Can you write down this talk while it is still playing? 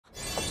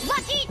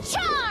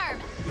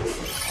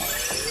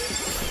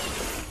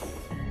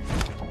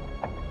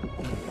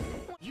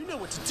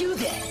do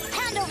this!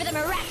 Hand over the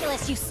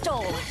miraculous you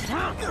stole!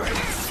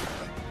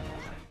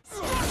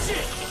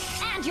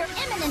 And your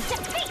imminent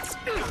defeat!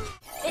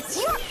 It's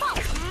your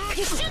fault!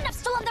 You shouldn't have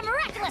stolen the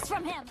miraculous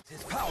from him!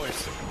 His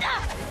powers.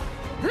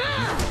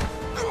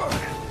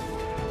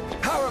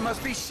 Power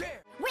must be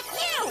shared! With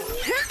you!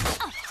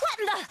 What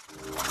in the...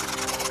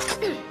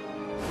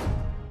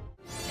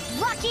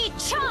 Lucky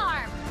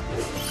charm!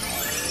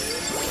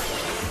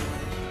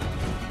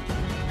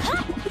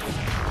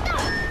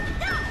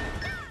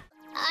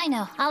 I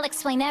know. I'll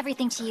explain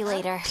everything to you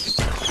later.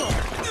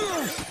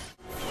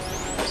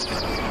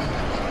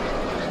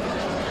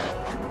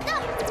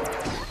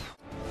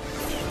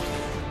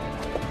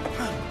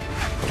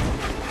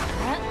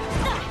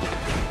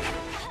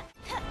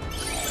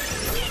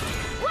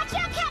 Watch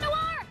out, Cat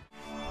Noir!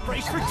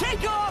 Brace for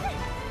takeoff!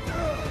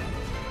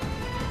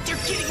 They're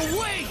getting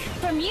away!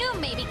 From you,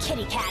 maybe,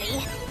 kitty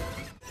catty.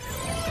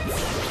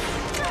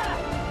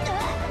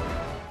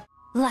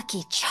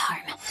 Lucky charm.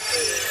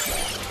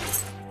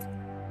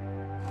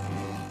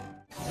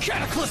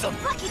 Cataclysm!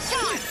 Lucky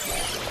charm!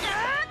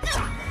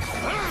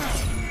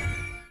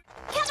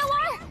 Cat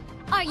Noir!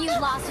 Are you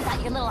lost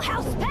without your little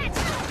house pet?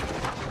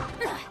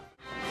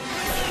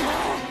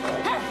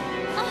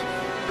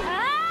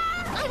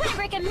 I wouldn't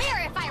break a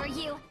mirror if I were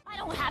you. I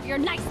don't have your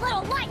nice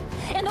little life.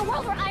 In the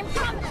world where I'm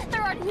from,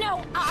 there are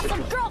no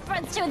awesome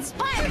girlfriends to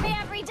inspire me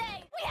every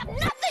day. We have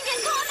nothing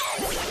in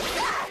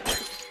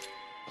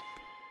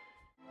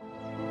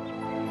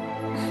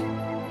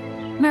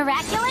common!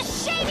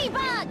 Miraculous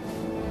Shadybug!